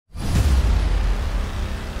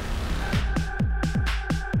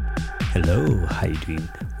Hello, how you doing?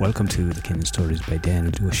 Welcome to the Kenyan Stories by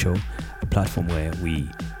Duwa show, a platform where we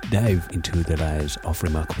dive into the lives of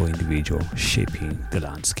remarkable individuals shaping the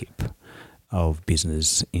landscape of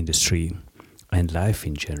business, industry, and life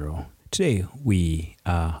in general. Today, we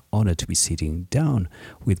are honored to be sitting down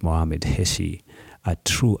with Mohammed Hersi, a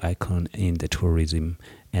true icon in the tourism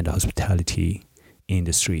and hospitality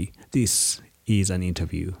industry. This is an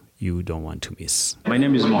interview you don't want to miss. My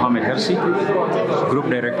name is Mohammed Hersi, Group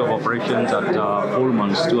Director of Operations at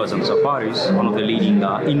Pullman's Tours and Safaris, one of the leading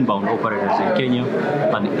inbound operators in Kenya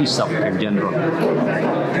and East Africa in general.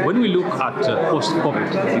 When we look at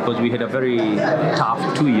post-COVID, because we had a very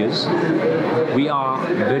tough 2 years, we are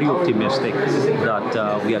very optimistic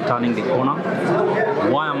that we are turning the corner.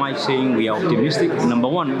 Why am I saying we are optimistic? Number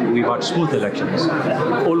one, we've had smooth elections.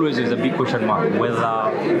 Always is a big question mark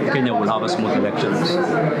whether Kenya will have a smooth elections.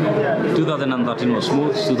 2013 was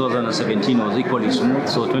smooth, 2017 was equally smooth,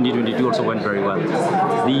 so 2022 also went very well.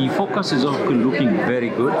 The focus is also looking very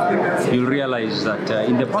good. You'll realize that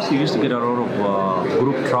in the past we used to get a lot of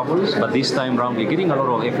group travels, but this time around we're getting a lot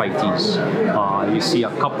of FITs. You see a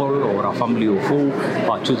couple or a family of four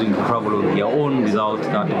choosing to travel on their own without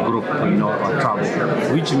that group,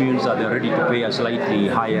 travel, which means that they're ready to pay a slightly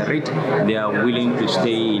higher rate. They are willing to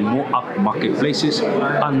stay in more upmarket places,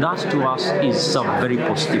 and that to us is a very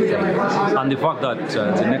positive thing. And the fact that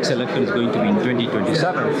the next election is going to be in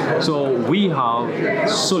 2027, so we have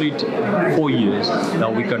solid 4 years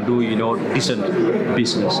that we can do, decent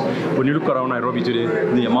business. When you look around Nairobi today,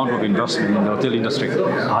 the amount of investment in the hotel industry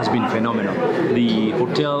has been phenomenal. The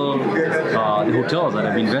hotels that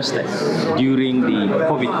have invested during the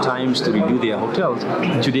COVID times to redo their hotels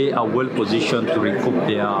today are well positioned to recoup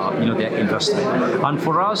their investment. And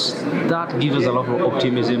for us, that gives us a lot of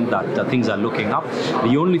optimism that things are looking up.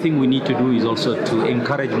 The only thing we need to do is also to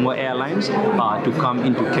encourage more airlines to come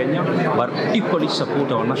into Kenya, but equally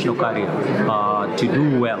support our national carrier to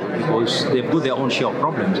do well, because they've got their own share of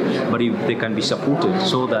problems. But if they can be supported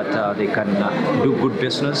so that they can do good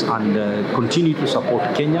business and continue to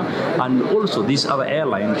support Kenya, and also these other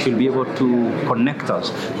airlines should be able to connect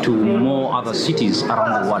us to more other cities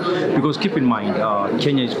around the world. Because keep in mind,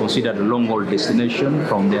 Kenya is considered a long-haul destination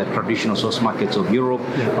from their traditional source markets of Europe.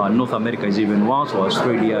 North America is even worse, or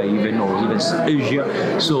Australia or even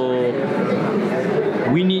Asia. So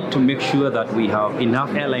we need to make sure that we have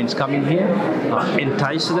enough airlines coming here,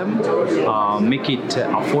 entice them, make it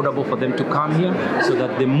affordable for them to come here, so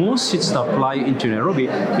that the more seats that fly into Nairobi,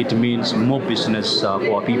 it means more business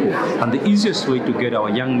for our people. And the easiest way to get our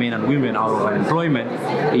young men and women out of unemployment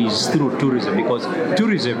is through tourism, because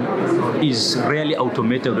tourism is rarely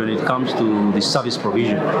automated when it comes to the service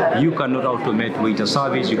provision. You cannot automate waiter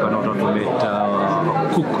service, you cannot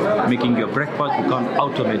automate cook making your breakfast, you can't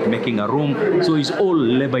automate making a room. So it's all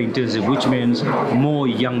labor intensive, which means more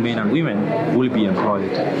young men and women will be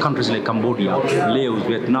employed. Countries like Cambodia, Laos,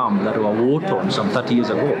 Vietnam, that were war-torn some 30 years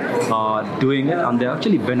ago, are doing it, and they're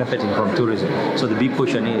actually benefiting from tourism. So the big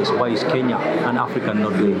question is, why is Kenya and Africa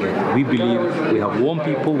not doing it? We believe we have warm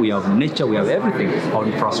people, we have nature, we have everything. Our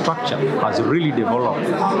infrastructure has really developed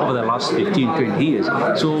over the last 15, 20 years.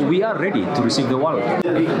 So we are ready to receive the world.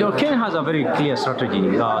 Kenya has a very clear strategy.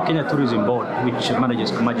 Kenya Tourism Board, which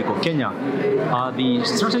manages Magical Kenya, the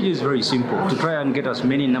strategy is very simple: to try and get as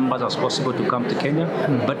many numbers as possible to come to Kenya,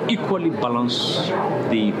 but equally balance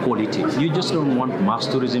the quality. You just don't want mass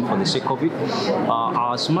tourism for the sake of it.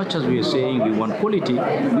 As much as we are saying we want quality,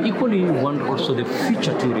 we equally want also the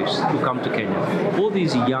future tourists to come to Kenya. All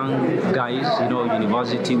these young guys,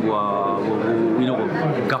 university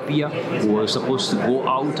gap year, who are supposed to go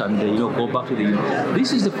out and go back to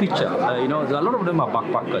this is the future. A lot of them are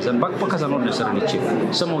backpackers, and backpackers are not necessarily cheap.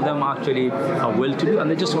 Some of them actually are well-to-do, and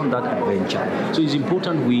they just want that adventure. So it's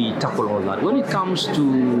important we tackle all that. When it comes to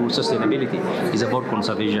sustainability, it's about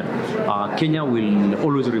conservation. Kenya will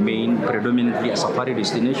always remain predominantly a safari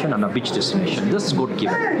destination and a beach destination. This is God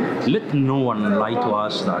given. Let no one lie to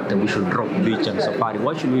us that we should drop beach and safari.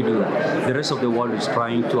 Why should we do that? The rest of the world is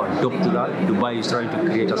trying to adopt that. Dubai is trying to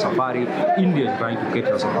create a safari. India is trying to create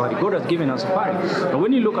a safari. God has given us safari. Now,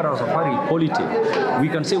 when you look at our safari quality, we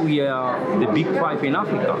can say we are the big five in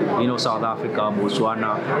Africa. South Africa,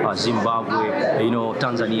 Botswana, Zimbabwe,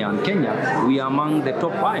 Tanzania and Kenya. We are among the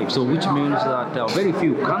top five. So which means that very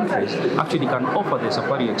few countries actually can offer the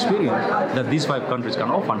safari experience that these five countries can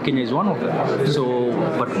offer, and Kenya is one of them. So,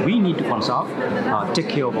 but we need to conserve, take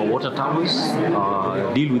care of our water towers,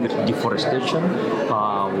 deal with deforestation.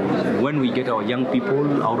 When we get our young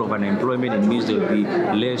people out of unemployment, it means there will be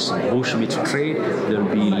less bushmeat trade, there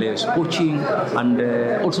will be less poaching, and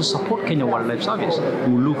also support Kenya Wildlife Service,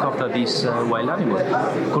 who look after these wild talking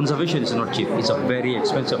about. Conservation is not cheap. It's a very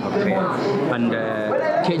expensive affair. And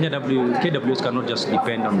KWS cannot just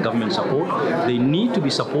depend on government support. They need to be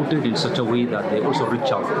supported in such a way that they also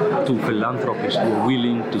reach out to philanthropists who are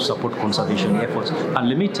willing to support conservation efforts. And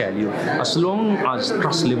let me tell you, as long as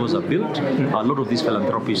trust levels are built, a lot of these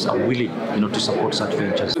philanthropists are willing, to support such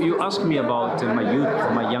ventures. You asked me about my youth,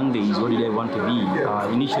 my young days. What did I want to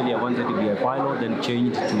be? Initially, I wanted to be a pilot, then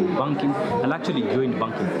changed to banking, and actually joined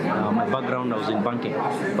banking. My background, I was in banking,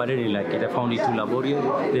 but I didn't like it. I found it too laborious.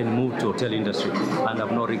 Then moved to hotel industry, and I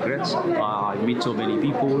have no regrets. I meet so many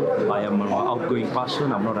people. I am an outgoing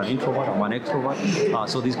person. I'm not an introvert. I'm an extrovert.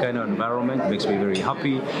 So this kind of environment makes me very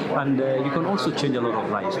happy, and you can also change a lot of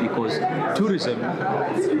lives because tourism,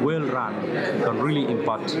 well run, can really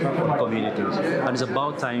impact on communities. And it's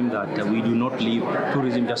about time that we do not leave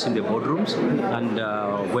tourism just in the boardrooms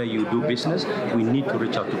and where you do business. We need to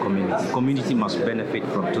reach out to community. Community must benefit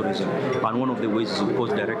from tourism. And one of the ways is, of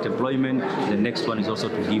course, direct employment. The next one is also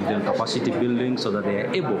to give them capacity building so that they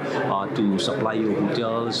are able to supply your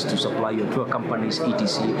hotels, to supply your tour companies,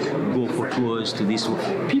 etc. Go for tours to this.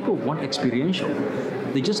 People want experiential.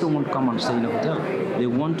 They just don't want to come and stay in a hotel. They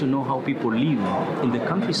want to know how people live in the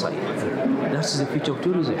countryside. That's the future of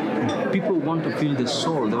tourism. People want to feel the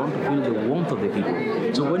soul. They want to feel the warmth of the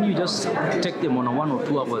people. So when you just take them on a 1 or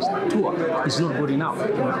 2 hours tour, it's not good enough.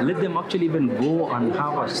 Let them actually even go and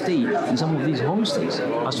have a stay in some of these homestays.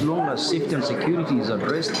 As long as safety and security is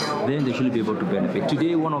addressed, then they should be able to benefit.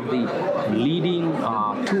 Today, one of the leading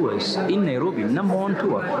tours in Nairobi, number 1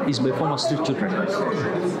 tour, is by former street children.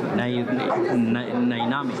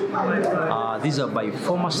 These are by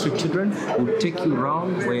former street children who take you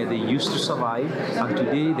around where they used to survive, and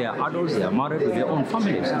today they are adults, they are married with their own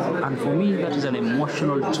families. And for me, that is an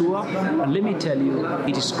emotional tour. And let me tell you,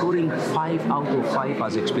 it is scoring 5 out of 5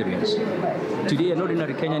 as experience. Today, an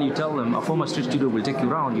ordinary Kenyan, you tell them a former street children will take you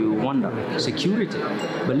around, you wonder, security.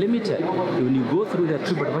 But let me tell you, when you go through their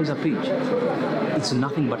TripAdvisor page, it's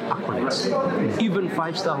nothing but accolades. Even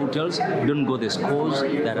 5-star hotels don't go the scores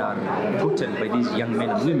that are put by these young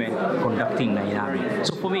men and women conducting Nainami.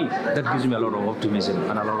 So for me, that gives me a lot of optimism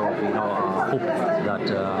and a lot of hope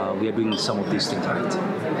that we are doing some of these things right.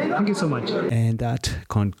 Thank you so much. And that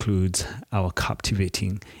concludes our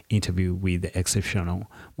captivating interview with the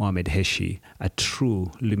exceptional Mohammed Hersi, a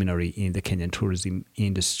true luminary in the Kenyan tourism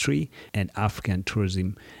industry and African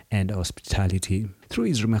tourism and hospitality. Through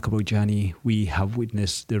his remarkable journey, we have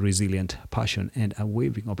witnessed the resilient passion and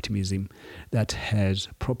unwavering optimism that has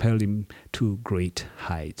propelled him to great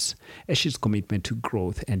heights. Hersi's commitment to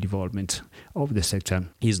growth and development of the sector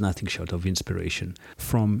is nothing short of inspiration.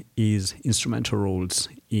 From his instrumental roles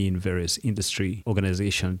in various industry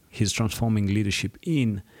organizations, his transforming leadership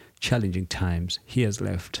in challenging times, he has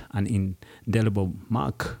left an indelible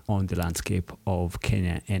mark on the landscape of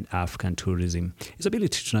Kenya and African tourism. His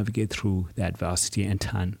ability to navigate through the adversity and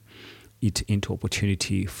turn it into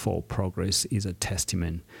opportunity for progress is a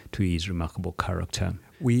testament to his remarkable character.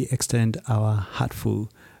 We extend our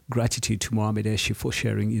heartfelt gratitude to Mohammed Hersi for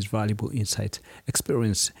sharing his valuable insight,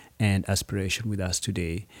 experience, and aspiration with us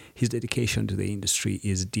today. His dedication to the industry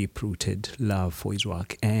is deep-rooted love for his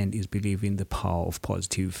work, and his belief in the power of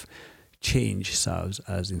positive change serves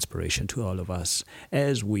as inspiration to all of us.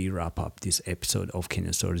 As we wrap up this episode of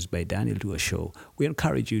Kenyan Stories by Daniel Duwa Show, we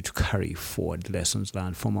encourage you to carry forward lessons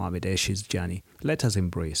learned from Mohammed Hersi's journey. Let us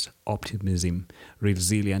embrace optimism,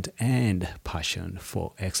 resilience, and passion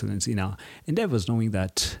for excellence in our endeavors, knowing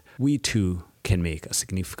that we too can make a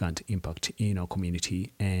significant impact in our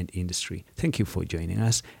community and industry. Thank you for joining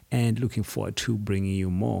us, and looking forward to bringing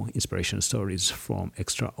you more inspirational stories from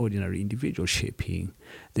extraordinary individuals shaping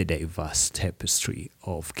the diverse tapestry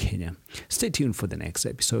of Kenya. Stay tuned for the next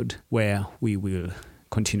episode, where we will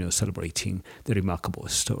continue celebrating the remarkable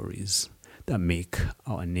stories that make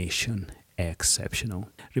our nation exceptional.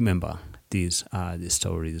 Remember, these are the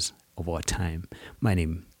stories of our time. My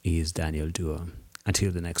name is Daniel Duwa.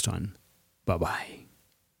 Until the next one, bye-bye.